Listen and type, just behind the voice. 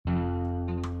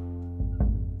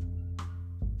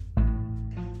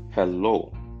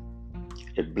Hello,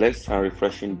 a blessed and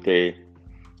refreshing day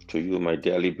to you, my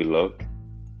dearly beloved.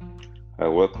 I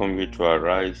welcome you to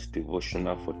Arise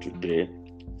devotional for today,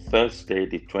 Thursday,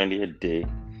 the 20th day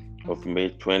of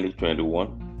May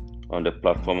 2021, on the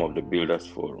platform of the Builders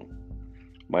Forum.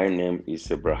 My name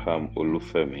is Abraham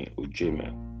Olufemi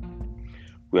Ujime.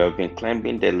 We have been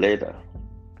climbing the ladder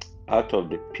out of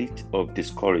the pit of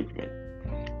discouragement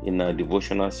in our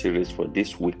devotional series for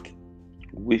this week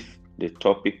with the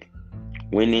topic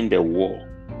Winning the War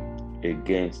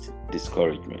Against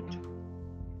Discouragement.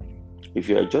 If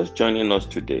you are just joining us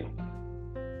today,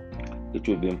 it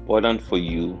will be important for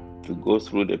you to go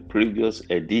through the previous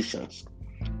editions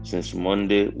since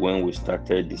Monday when we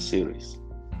started the series.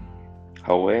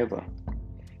 However,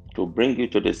 to bring you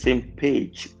to the same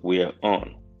page we are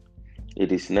on,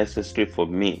 it is necessary for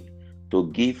me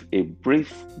to give a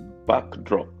brief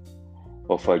backdrop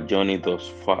of our journey thus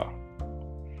far.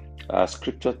 Our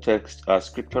scriptural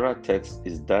text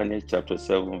is Daniel chapter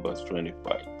 7 verse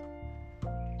 25,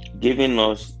 giving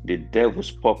us the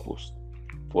devil's purpose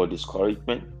for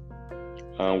discouragement,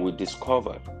 and we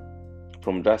discovered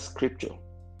from that scripture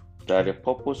that the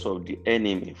purpose of the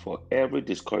enemy for every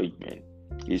discouragement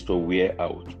is to wear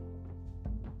out.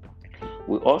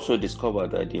 We also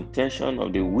discovered that the intention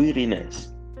of the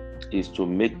weariness is to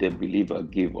make the believer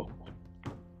give up.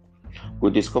 We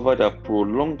discovered that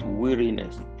prolonged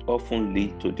weariness often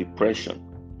leads to depression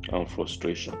and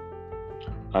frustration.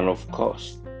 And of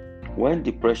course, when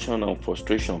depression and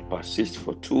frustration persist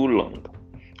for too long,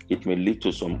 it may lead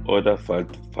to some other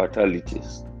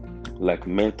fatalities like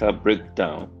mental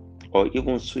breakdown or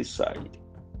even suicide.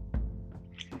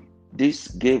 This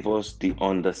gave us the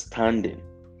understanding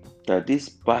that this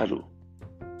battle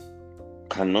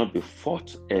cannot be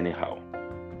fought anyhow.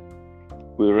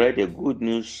 We read a Good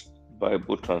News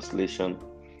Bible translation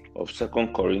of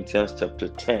 2 Corinthians chapter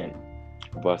 10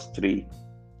 verse 3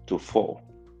 to 4.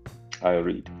 I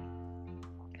read,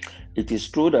 "It is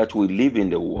true that we live in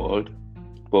the world,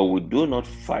 but we do not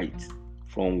fight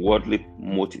from worldly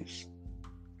motives.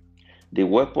 The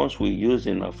weapons we use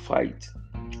in a fight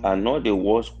are not the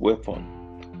world's weapon,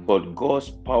 but God's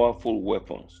powerful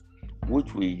weapons,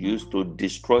 which we use to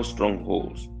destroy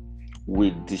strongholds.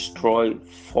 We destroy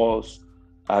false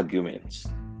arguments."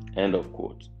 End of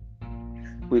quote.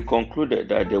 We concluded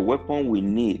that the weapon we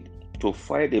need to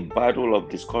fight the battle of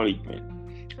discouragement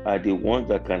are the ones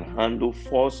that can handle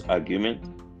false arguments,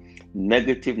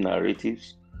 negative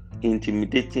narratives,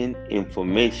 intimidating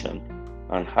information,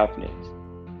 and happenings.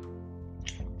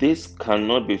 This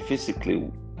cannot be physical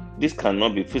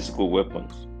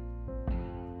weapons.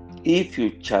 If you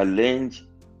challenge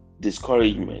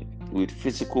discouragement with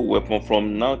physical weapon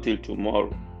from now till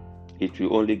tomorrow, it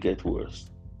will only get worse.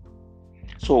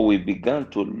 So we began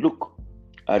to look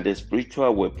at the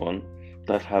spiritual weapon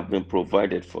that have been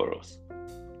provided for us.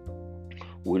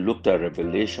 We looked at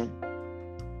revelation,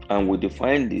 and we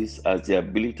defined this as the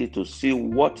ability to see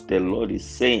what the Lord is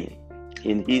saying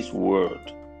in His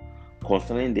Word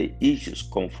concerning the issues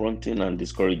confronting and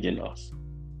discouraging us.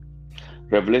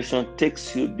 Revelation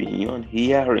takes you beyond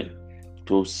hearing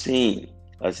to seeing,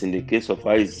 as in the case of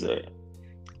Isaiah.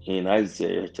 In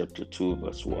Isaiah chapter 2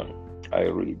 verse 1, I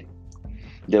read,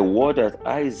 "The word that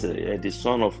Isaiah the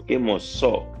son of Amos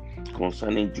saw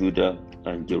concerning Judah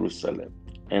and Jerusalem."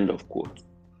 End of quote.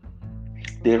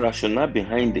 The rationale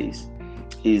behind this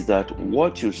is that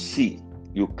what you see,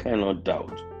 you cannot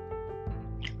doubt.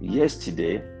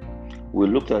 Yesterday, we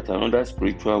looked at another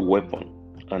spiritual weapon,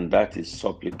 and that is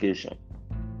supplication.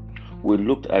 We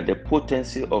looked at the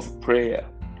potency of prayer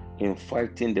in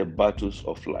fighting the battles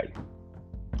of life.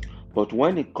 But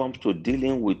when it comes to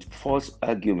dealing with false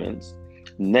arguments,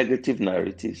 negative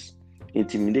narratives,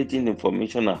 intimidating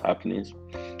information and happenings,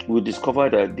 we discover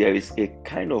that there is a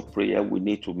kind of prayer we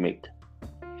need to make.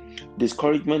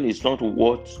 Discouragement is not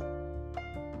what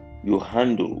you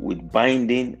handle with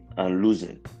binding and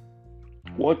losing.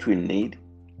 What we need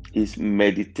is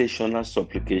meditational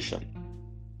supplication.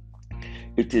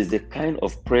 It is the kind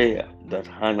of prayer that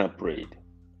Hannah prayed.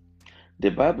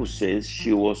 The Bible says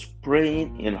she was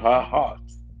praying in her heart.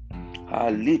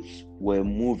 Her lips were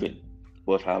moving,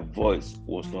 but her voice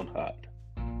was not heard.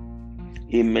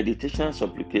 In meditation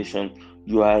supplication,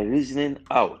 you are reasoning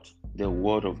out the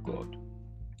Word of God.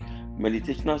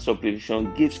 Meditational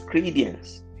supplication gives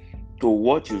credence to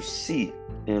what you see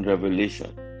in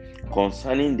Revelation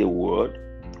concerning the Word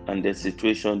and the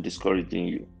situation discouraging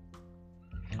you.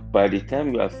 By the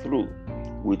time you are through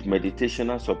with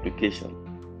meditational supplication,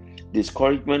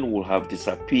 discouragement will have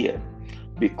disappeared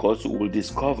because you will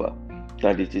discover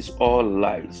that it is all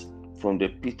lies from the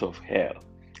pit of hell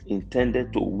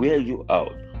intended to wear you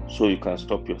out so you can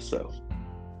stop yourself.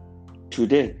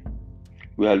 Today,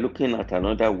 we are looking at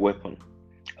another weapon,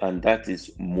 and that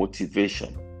is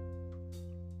motivation.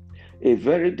 A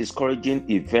very discouraging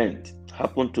event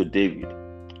happened to David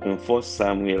in 1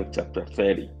 Samuel chapter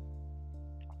 30.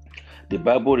 The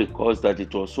Bible records that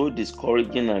it was so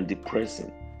discouraging and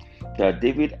depressing that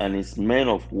David and his men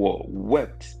of war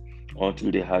wept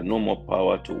until they had no more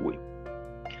power to weep.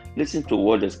 Listen to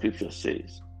what the scripture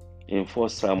says in 1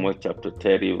 Samuel chapter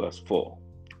 30 verse 4.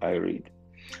 I read,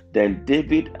 "Then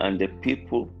David and the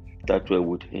people that were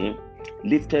with him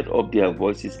lifted up their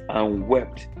voices and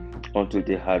wept until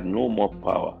they had no more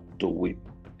power to weep."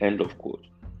 End of quote.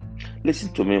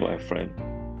 Listen to me, my friend.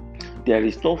 There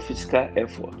is no physical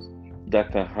effort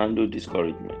that can handle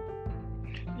discouragement.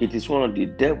 It is one of the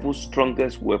devil's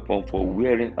strongest weapons for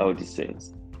wearing out the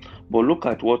saints. But look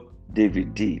at what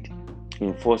David did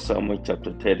in 1 Samuel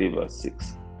chapter 30 verse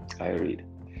 6. I read,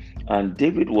 "And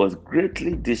David was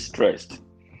greatly distressed,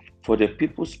 for the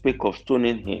people spake of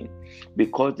stoning him,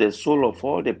 because the soul of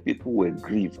all the people were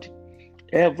grieved,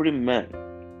 every man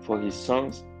for his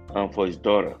sons and for his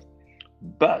daughters.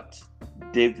 But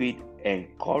David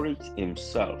encouraged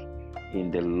himself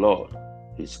in the Lord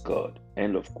his God."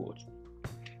 End of quote.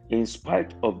 In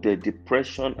spite of the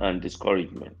depression and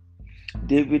discouragement,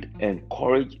 David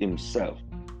encouraged himself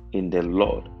in the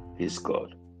Lord his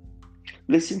God.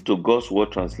 Listen to God's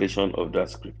word translation of that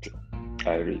scripture.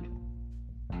 I read,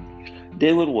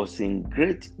 "David was in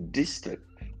great distress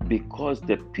because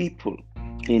the people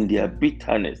in their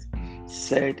bitterness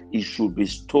said he should be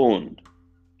stoned.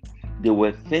 They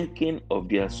were thinking of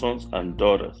their sons and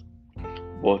daughters,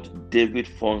 but David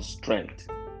found strength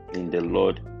in the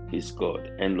Lord his God."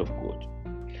 End of quote.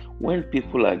 When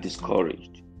people are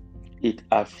discouraged, it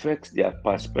affects their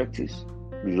perspectives,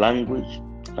 language,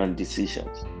 and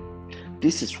decisions.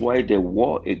 This is why the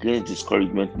war against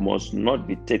discouragement must not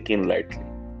be taken lightly.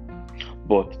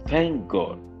 But thank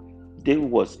God,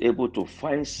 David was able to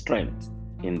find strength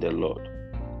in the Lord.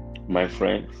 My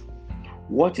friend,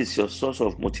 what is your source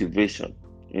of motivation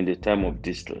in the time of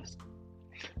distress?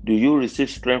 Do you receive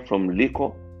strength from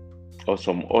liquor or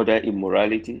some other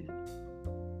immorality?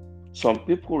 Some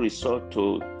people resort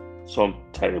to some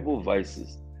terrible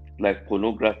vices like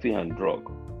pornography and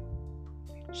drug.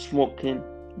 Smoking,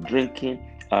 drinking,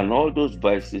 and all those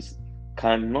vices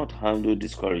cannot handle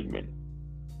discouragement.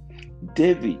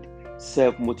 David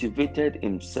self-motivated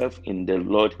himself in the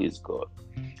Lord his God.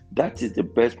 That is the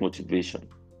best motivation.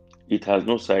 It has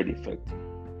no side effect.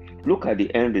 Look at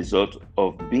the end result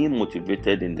of being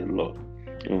motivated in the Lord.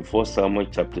 In 1 Samuel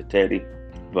chapter 30,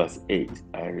 verse 8,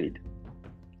 I read,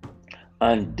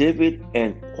 "And David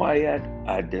inquired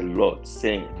at the Lord,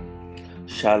 saying,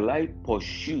 Shall I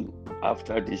pursue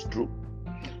after this troop?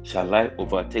 Shall I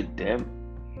overtake them?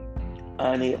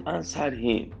 And he answered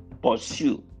him,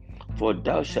 Pursue, for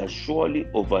thou shalt surely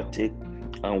overtake,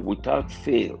 and without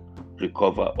fail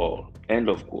recover all." End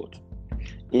of quote.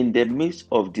 In the midst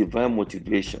of divine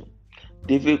motivation,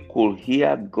 David could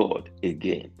hear God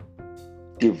again.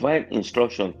 Divine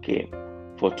instruction came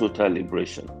for total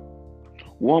liberation.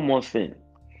 One more thing,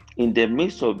 in the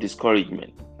midst of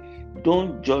discouragement,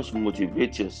 don't just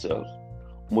motivate yourself,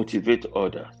 motivate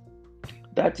others.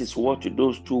 That is what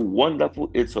those two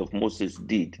wonderful aids of Moses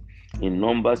did in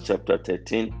Numbers chapter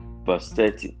 13, verse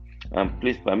 30. And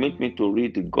please permit me to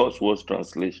read the God's Word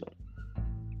translation.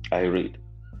 I read,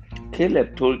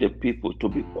 "Caleb told the people to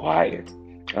be quiet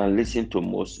and listen to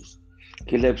Moses.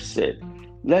 Caleb said,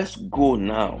 Let's go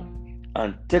now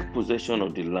and take possession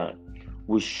of the land.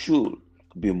 We should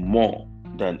be more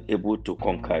than able to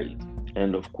conquer it."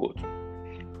 End of quote.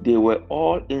 They were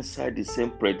all inside the same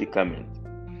predicament,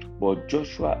 but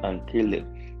Joshua and Caleb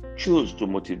chose to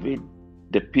motivate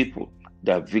the people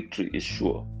that victory is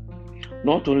sure.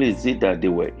 Not only is it that they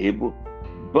were able,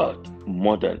 but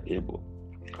more than able.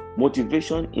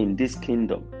 Motivation in this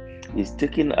kingdom is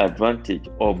taking advantage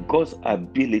of God's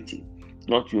ability,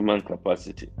 not human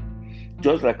capacity.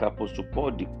 Just like Apostle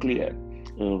Paul declared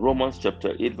in Romans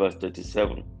chapter 8 verse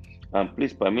 37, and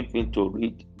please permit me to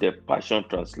read the Passion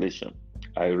Translation.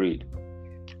 I read,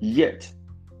 "Yet,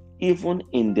 even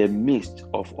in the midst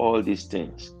of all these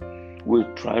things, we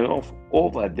triumph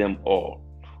over them all,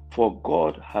 for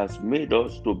God has made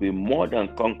us to be more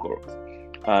than conquerors,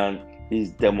 and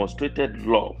his demonstrated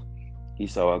love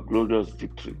is our glorious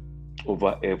victory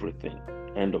over everything."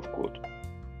 End of quote.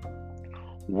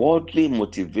 Worldly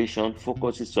motivation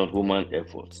focuses on human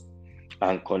efforts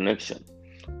and connection,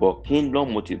 but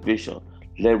kingdom motivation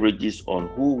leverages on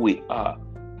who we are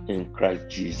in Christ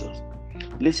Jesus.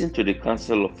 Listen to the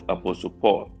counsel of Apostle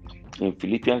Paul in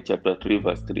Philippians chapter 3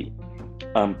 verse 3.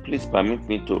 And please permit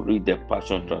me to read the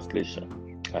Passion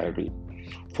Translation. I read,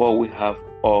 "For we have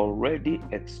already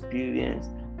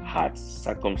experienced heart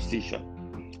circumcision,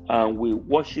 and we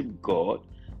worship God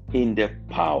in the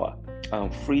power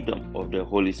and freedom of the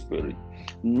Holy Spirit,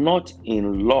 not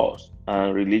in laws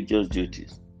and religious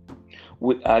duties.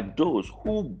 We are those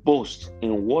who boast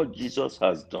in what Jesus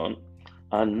has done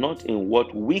and not in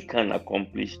what we can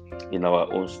accomplish in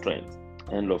our own strength."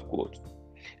 End of quote.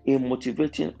 In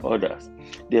motivating others,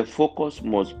 the focus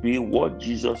must be what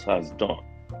Jesus has done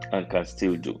and can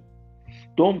still do.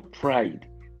 Don't pride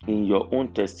in your own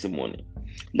testimony.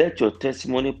 Let your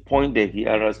testimony point the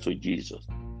hearers to Jesus.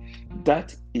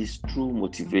 That is true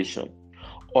motivation.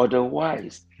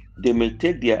 Otherwise, they may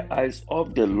take their eyes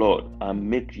off the Lord and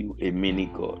make you a mini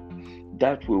God.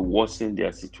 That will worsen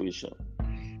their situation.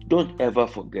 Don't ever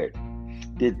forget,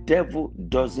 the devil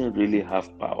doesn't really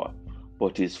have power,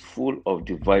 but is full of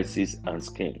devices and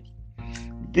schemes.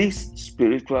 These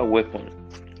spiritual weapons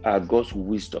are God's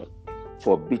wisdom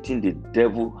for beating the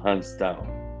devil hands down.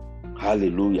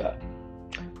 Hallelujah.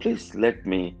 Please let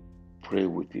me pray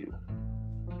with you.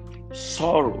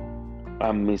 Sorrow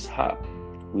and mishap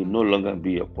will no longer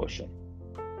be your portion.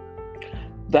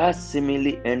 That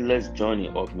seemingly endless journey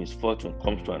of misfortune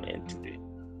comes to an end today.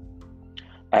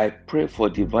 I pray for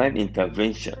divine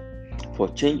intervention, for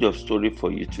change of story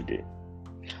for you today.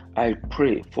 I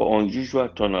pray for unusual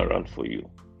turnaround for you.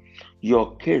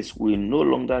 Your case will no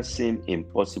longer seem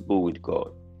impossible with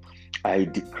God. I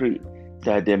decree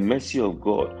that the mercy of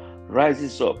God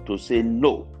rises up to say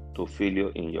no to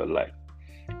failure in your life.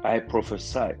 I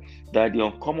prophesy that the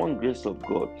uncommon grace of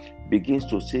God begins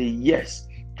to say yes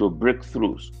to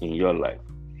breakthroughs in your life.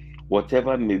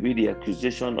 Whatever may be the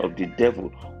accusation of the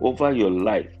devil over your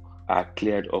life are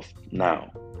cleared off now.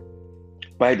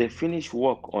 By the finished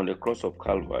work on the cross of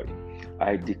Calvary,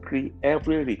 I decree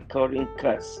every recurring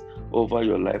curse over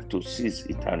your life to cease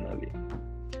eternally.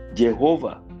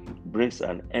 Jehovah brings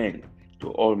an end to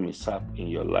all mishap in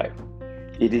your life.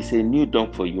 It is a new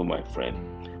dawn for you, my friend.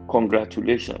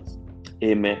 Congratulations.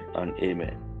 Amen and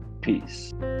amen.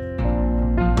 Peace.